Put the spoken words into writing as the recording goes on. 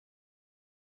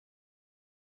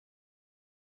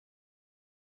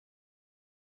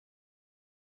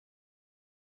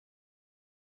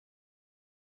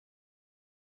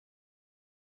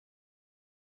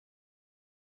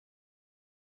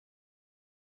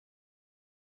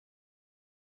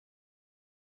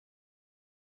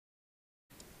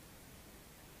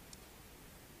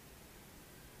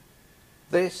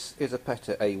This is a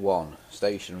Petter A1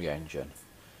 stationary engine.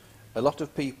 A lot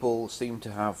of people seem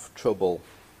to have trouble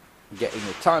getting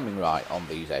the timing right on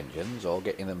these engines or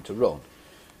getting them to run.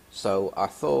 So I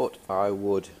thought I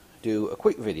would do a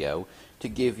quick video to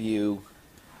give you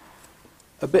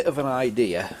a bit of an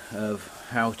idea of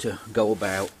how to go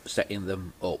about setting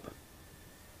them up.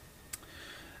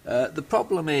 The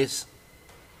problem is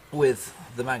with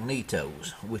the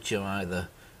magnetos, which are either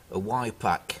a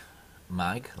Y-pack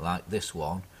mag like this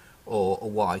one or a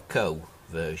Y-co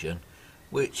version,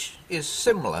 which is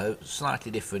similar, slightly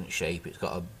different shape. It's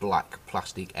got a black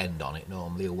plastic end on it,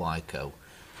 normally a Y-co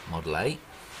Model A.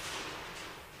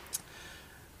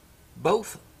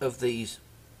 Both of these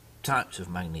types of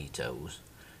magnetos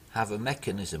have a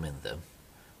mechanism in them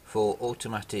for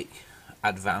automatic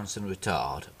advance and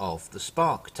retard of the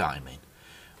spark timing,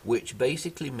 which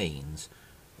basically means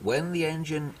when the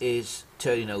engine is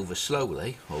turning over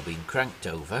slowly or being cranked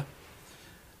over,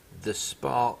 the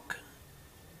spark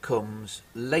comes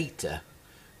later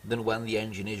than when the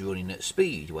engine is running at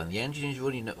speed. When the engine is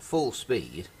running at full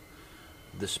speed,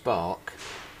 the spark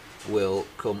will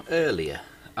come earlier,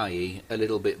 i.e. a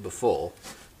little bit before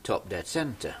top dead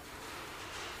centre.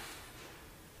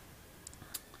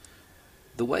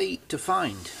 The way to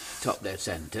find top dead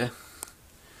centre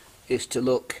is to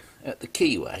look at the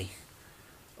keyway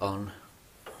on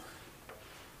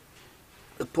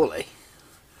the pulley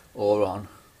or on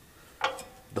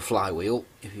the flywheel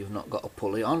if you've not got a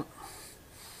pulley on.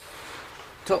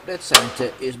 Top dead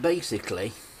centre is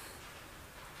basically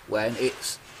when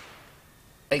it's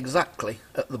exactly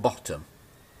at the bottom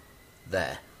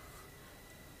there.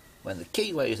 When the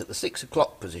keyway is at the 6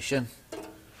 o'clock position,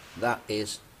 that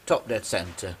is top dead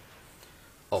centre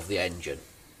of the engine.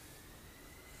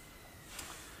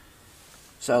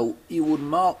 So you would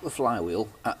mark the flywheel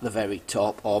at the very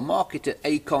top, or mark it at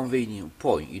a convenient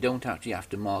point. You don't actually have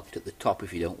to mark it at the top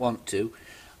if you don't want to.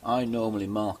 I normally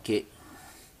mark it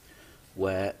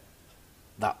where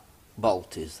that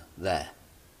bolt is there,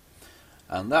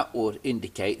 and that would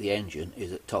indicate the engine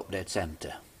is at top dead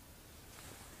centre.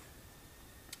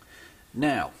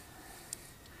 Now,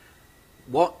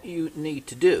 what you need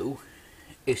to do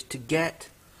is to get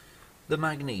the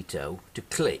magneto to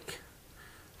click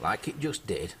like it just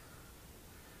did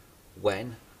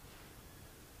when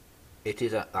it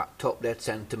is at that top dead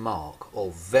centre mark,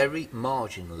 or very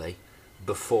marginally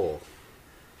before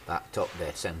that top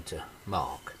dead centre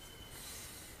mark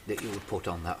that you would put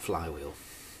on that flywheel.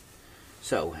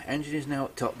 So engine is now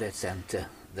at top dead centre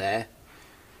there.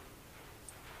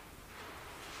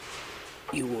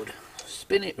 You would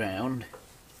spin it round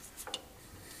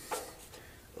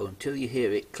until you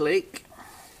hear it click,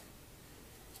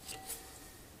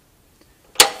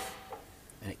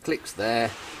 and it clicks there,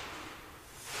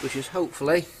 which is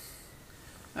hopefully,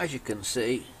 as you can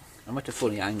see, I'm at a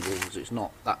funny angle so it's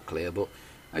not that clear, but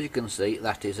as you can see,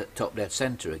 that is at top dead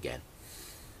centre again.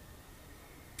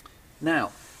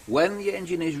 Now, when the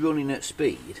engine is running at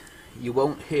speed, you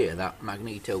won't hear that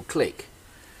magneto click,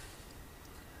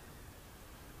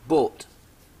 but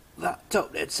that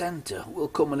top dead centre will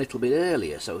come a little bit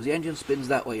earlier. So as the engine spins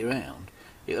that way around,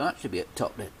 it will actually be at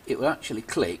top dead, it will actually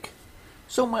click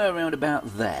somewhere around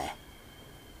about there.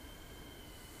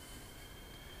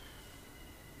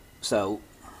 So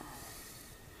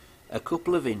a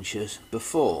couple of inches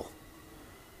before,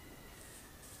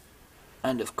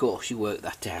 and of course you work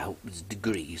that out. There's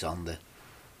degrees on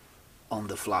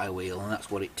the flywheel, and that's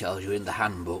what it tells you in the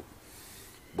handbook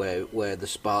where the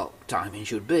spark timing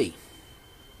should be.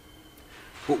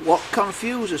 But what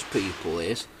confuses people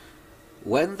is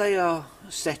when they are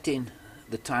setting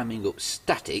the timing up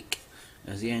static,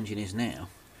 as the engine is now,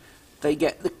 they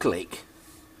get the click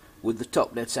with the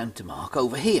top dead centre mark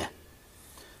over here,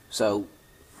 so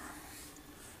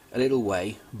a little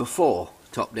way before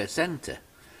top dead centre,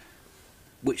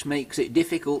 which makes it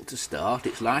difficult to start.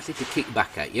 It's likely to kick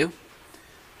back at you,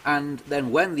 and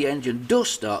then when the engine does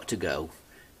start to go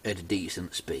at a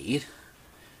decent speed,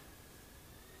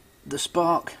 the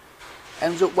spark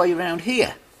ends up way around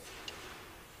here,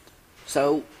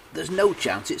 so there's no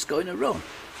chance it's going to run.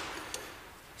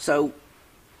 So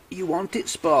you want it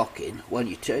sparking when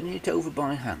you're turning it over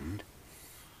by hand,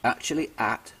 actually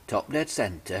at top dead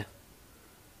centre.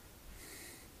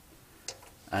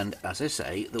 And as I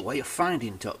say, the way of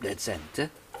finding top dead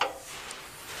centre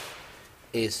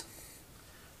is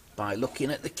by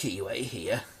looking at the keyway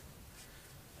here,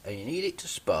 and you need it to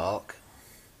spark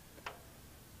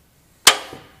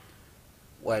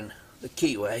when the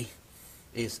keyway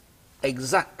is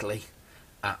exactly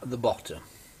at the bottom.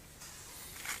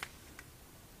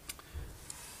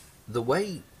 The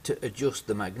way to adjust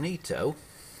the magneto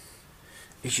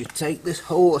is you take this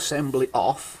whole assembly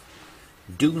off,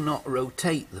 do not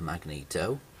rotate the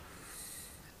magneto,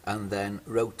 and then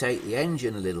rotate the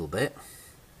engine a little bit,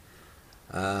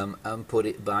 and put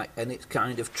it back, and it's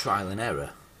kind of trial and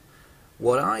error.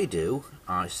 What I do,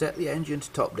 I set the engine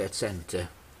to top dead centre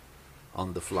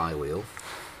on the flywheel,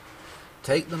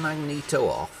 take the magneto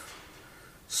off,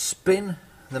 spin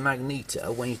the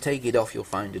magneto. When you take it off, you'll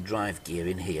find a drive gear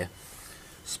in here.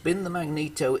 Spin the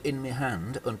magneto in my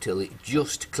hand until it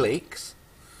just clicks,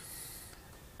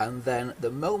 and then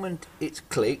the moment it's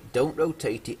clicked, don't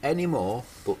rotate it anymore,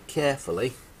 but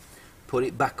carefully put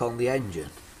it back on the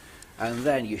engine, and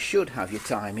then you should have your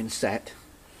timing set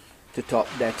to top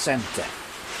dead centre.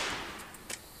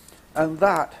 And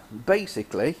that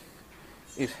basically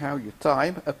is how you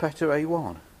time a Petter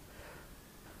A1.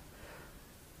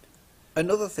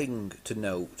 Another thing to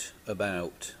note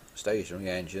about stationary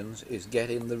engines is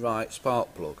getting the right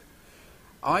spark plug.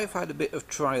 I've had a bit of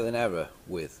trial and error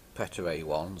with Petter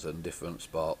A1s and different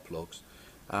spark plugs,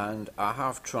 and I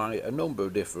have tried a number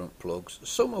of different plugs,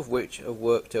 some of which have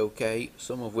worked okay,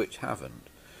 some of which haven't.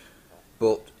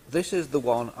 But this is the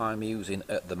one I'm using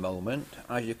at the moment.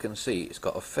 As you can see, it's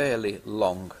got a fairly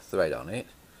long thread on it,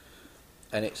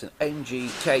 and it's an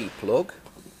NGK plug,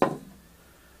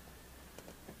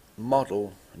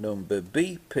 model number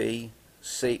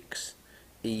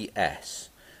BP6ES.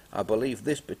 I believe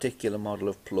this particular model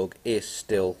of plug is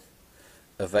still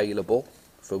available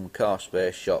from car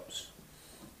spare shops,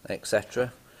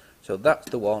 etc. So that's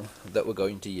the one that we're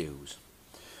going to use.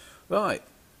 Right,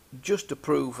 just to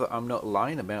prove that I'm not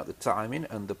lying about the timing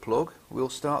and the plug, we'll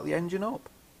start the engine up.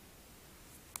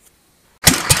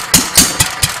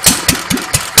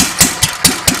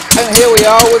 And here we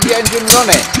are with the engine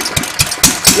running.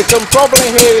 You can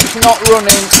probably hear it's not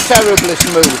running terribly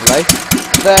smoothly.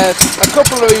 There's a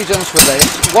couple of reasons for this.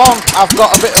 One, I've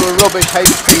got a bit of a rubbish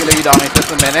HT lead on it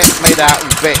at the minute, made out of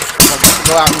bits. I've got to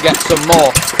go out and get some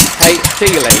more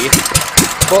HT lead.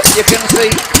 But you can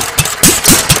see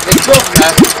the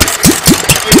governor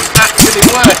is actually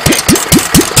working.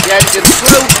 The engine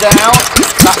slowed down,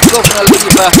 that governor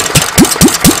lever,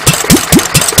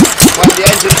 when the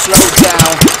engine slows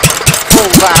down,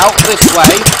 pulls out this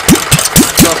way,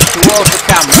 goes towards the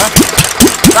camera.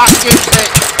 That gives it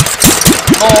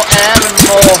more air and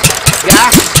more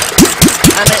gas,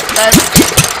 and it then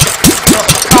sort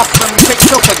of stops and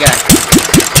picks up again.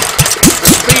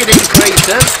 The speed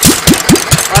increases,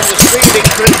 and the speed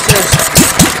increases,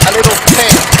 a little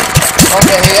pin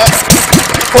over here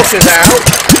pushes out,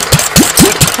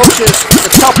 which pushes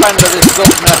the top end of this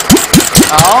governor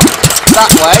on that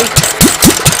way,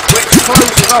 which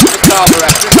closes off the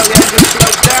carburetor so the engine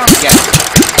slows down again.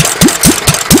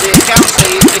 So you can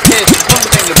see it is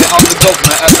pumping a bit on the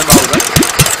governor at the moment,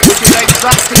 which is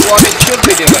exactly what it should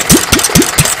be doing.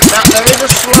 Now there is a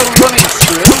slow running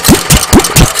screw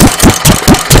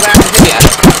around here,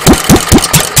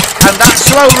 and that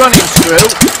slow running screw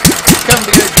can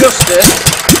be adjusted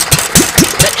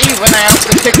to even out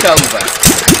the tick over.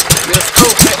 Just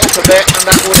open it up a bit and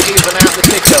that will even out the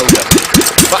tick over.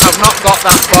 But I've not got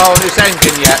that far on this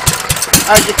engine yet.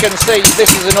 As you can see, this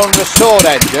is an unrestored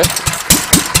engine,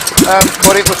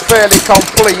 but it was fairly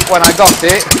complete when I got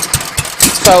it,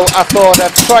 so I thought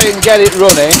I'd try and get it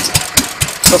running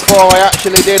before I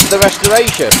actually did the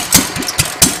restoration.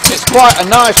 It's quite a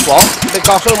nice one,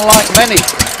 because unlike many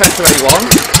Petter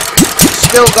A1s, it's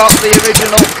still got the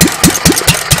original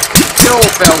fuel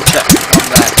filter on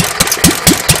there.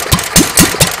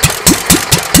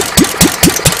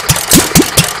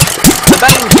 The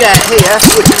main jet here,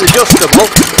 which is adjustable,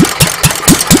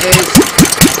 is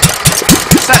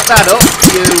to set that up,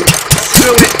 you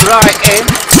screw it right in,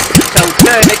 so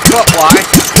turn it clockwise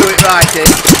to screw it right in.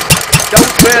 Don't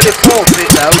really force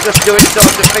it though, just do it sort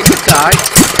of finger tight,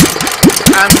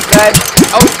 and then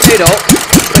open it up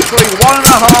between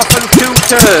 1.5 and 2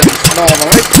 turns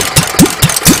normally,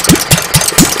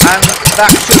 and that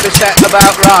should be set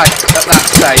about right at that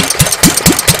stage.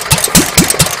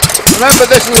 Remember,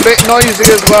 this is a bit noisy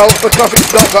as well because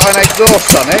it's not got an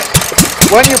exhaust on it.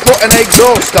 When you put an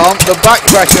exhaust on, the back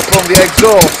pressure from the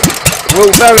exhaust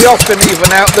will very often even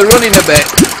out the running a bit.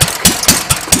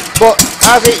 But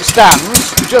as it stands,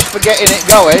 just for getting it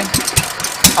going,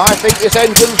 I think this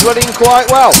engine's running quite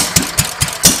well.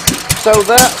 So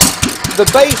that's the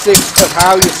basics of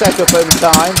how you set up and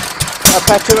time a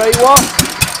Petter A1.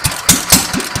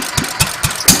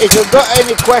 If you've got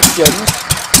any questions,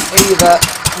 either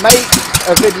make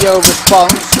a video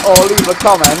response or leave a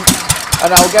comment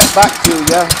and I'll get back to you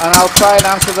and I'll try and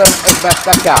answer them as best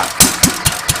I can.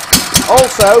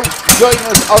 Also, join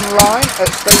us online at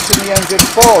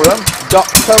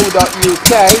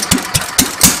staceintheengineforum.co.uk,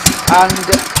 and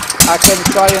I can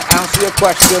try and answer your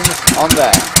questions on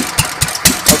there.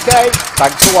 Okay,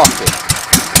 thanks for watching.